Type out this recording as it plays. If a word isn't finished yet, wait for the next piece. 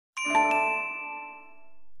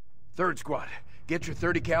Third squad, get your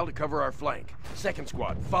 30 cal to cover our flank. Second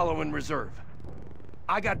squad, follow in reserve.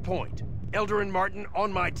 I got point. Elder and Martin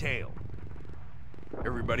on my tail.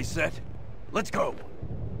 Everybody set? Let's go!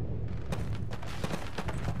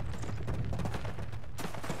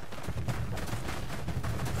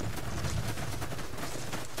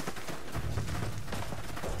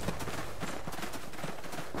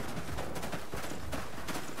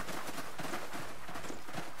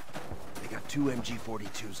 Two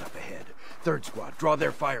MG-42s up ahead. Third squad, draw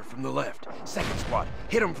their fire from the left. Second squad,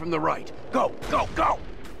 hit them from the right. Go, go, go!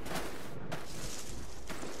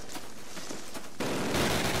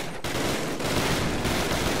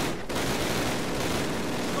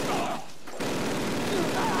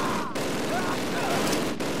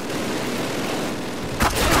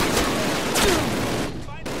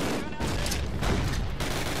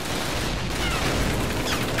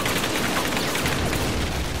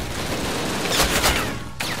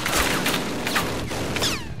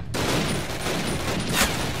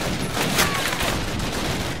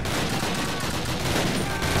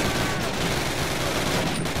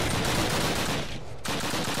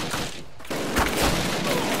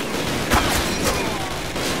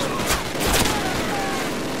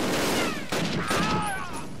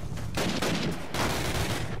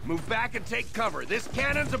 Move back and take cover. This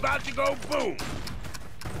cannon's about to go boom!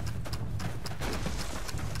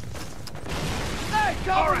 Hey,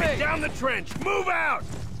 cover All right, me! down the trench. Move out!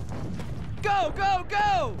 Go, go,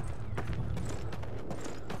 go!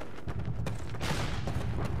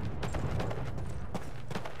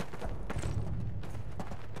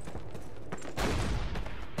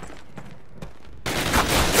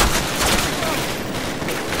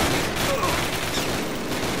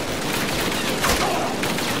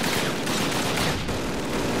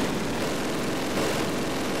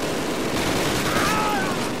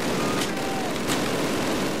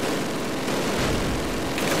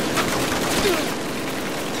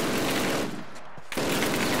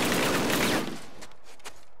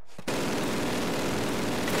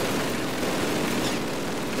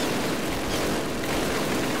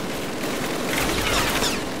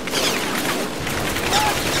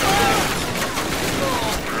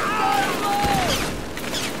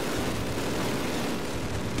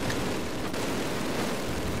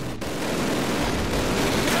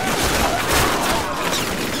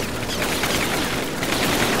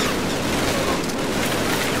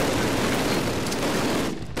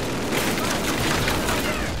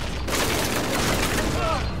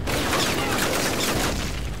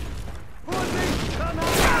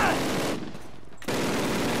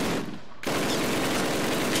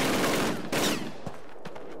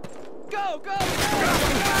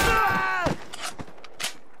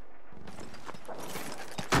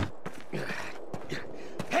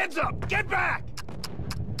 Heads up! Get back!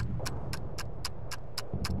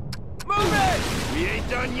 Move it! We ain't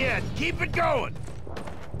done yet. Keep it going!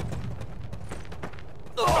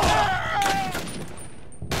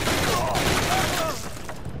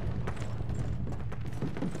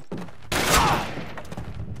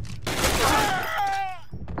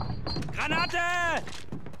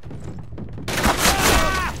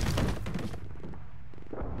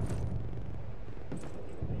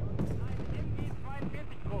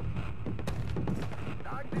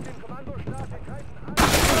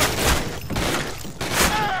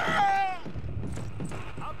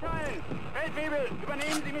 Granate!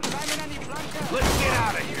 Übernehmen Sie mit 3 Männern die Flanke! Let's get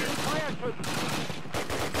out of here!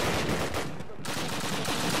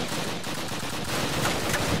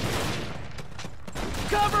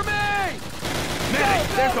 Cover me! Medic,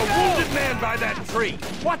 there's a wounded man by that tree!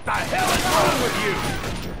 What the hell is wrong with you?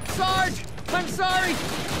 Sarge! I'm sorry!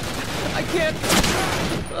 I can't...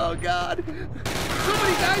 Oh, God. So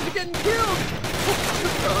many guys are getting killed!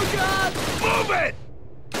 Oh, God! Move it!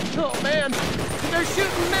 Oh, man. They're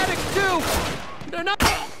shooting medics, too! They're not...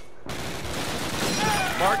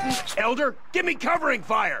 Martin, Elder, give me covering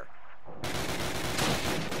fire!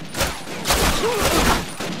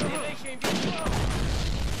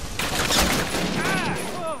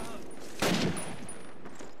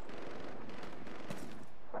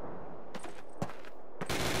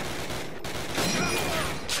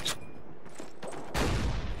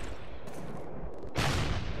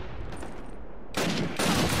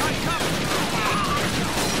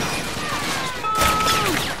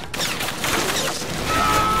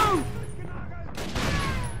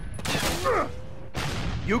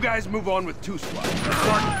 You guys move on with 2 squads.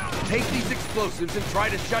 Martin, take these explosives and try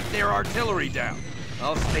to shut their artillery down.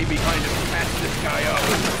 I'll stay behind and patch this guy up.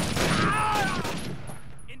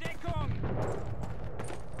 In Deckung!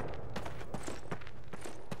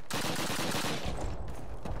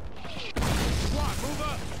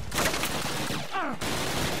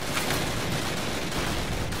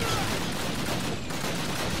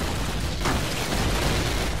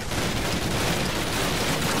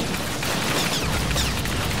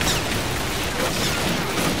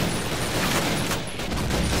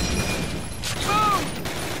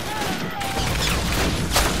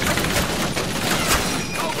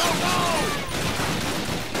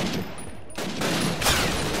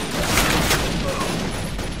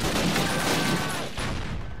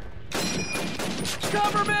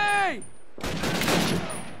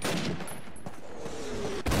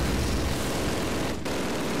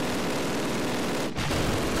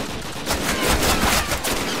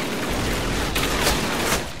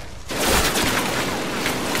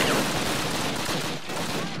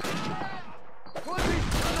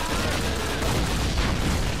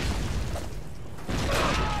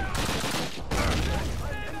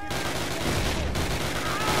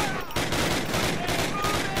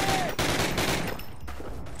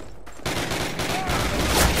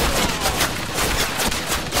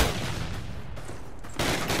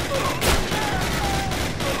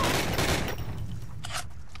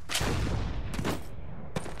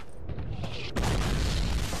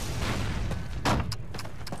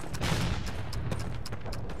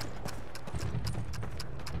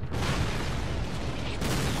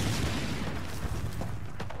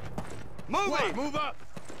 Squad, move up!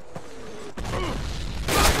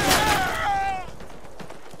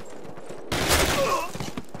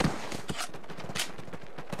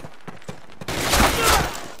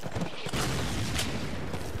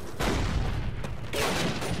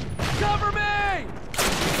 Cover me!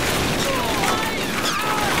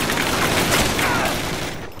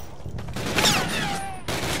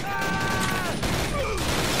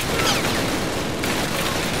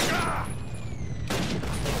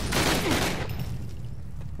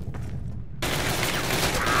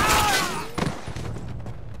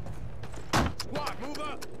 Squad, move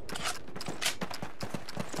up!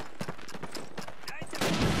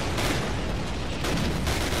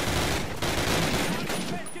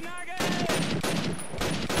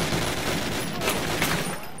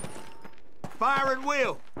 Fire at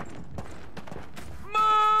will!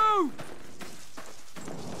 Move!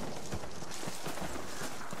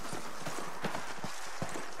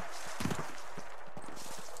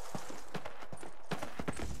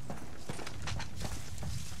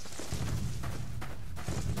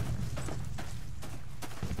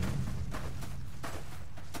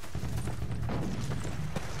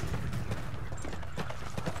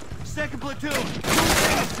 Second platoon!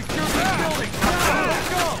 Secure this building! Let's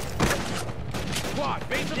go! Squad,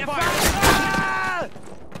 base of fire! Ah!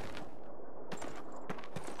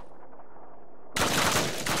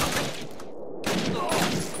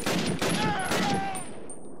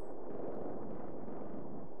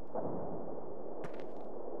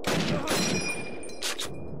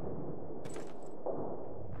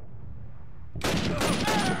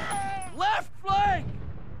 Left flank!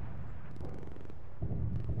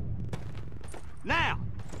 Now!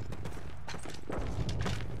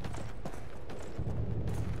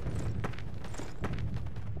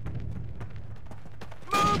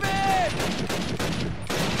 Move it!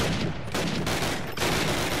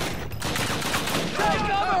 Take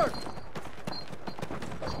cover!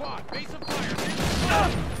 Squad, base of fire!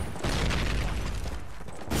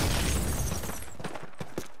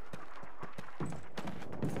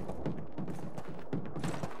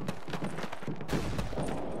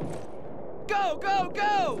 Go, go, go!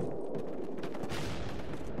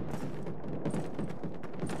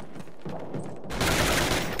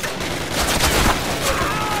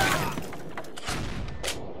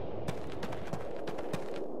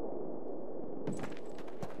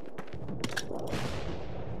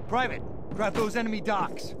 Private, grab those enemy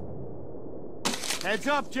docks. Heads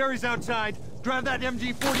up, Jerry's outside. Grab that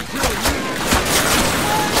MG-42 and use it.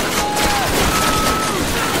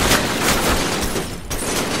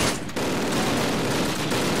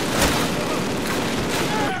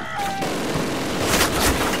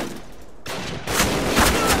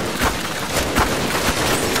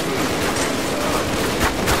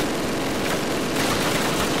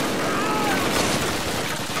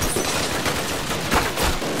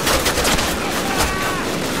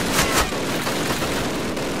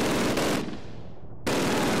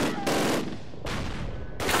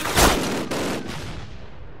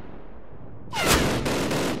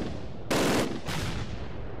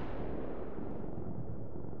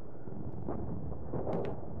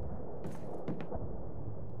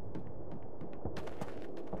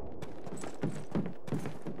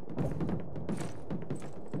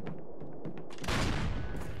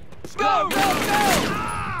 Go, go, go!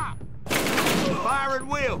 Fire at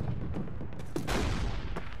will.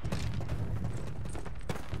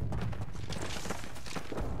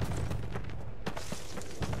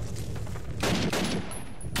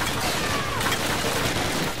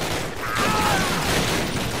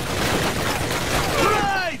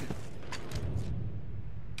 Ride!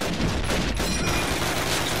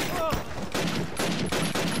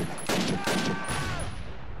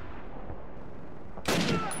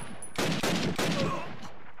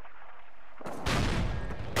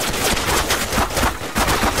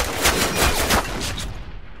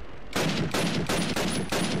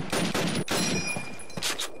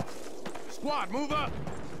 Squad, move up!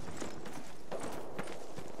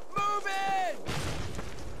 Move it!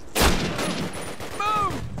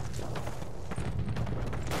 Move!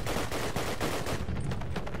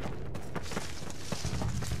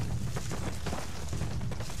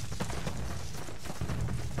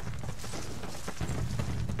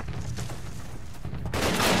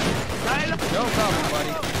 No problem,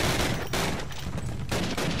 buddy.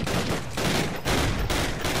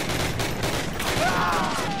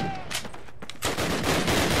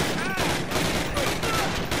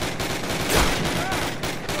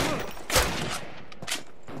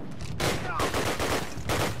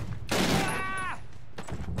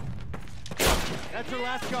 That's your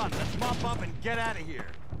last gun. Let's mop up and get out of here.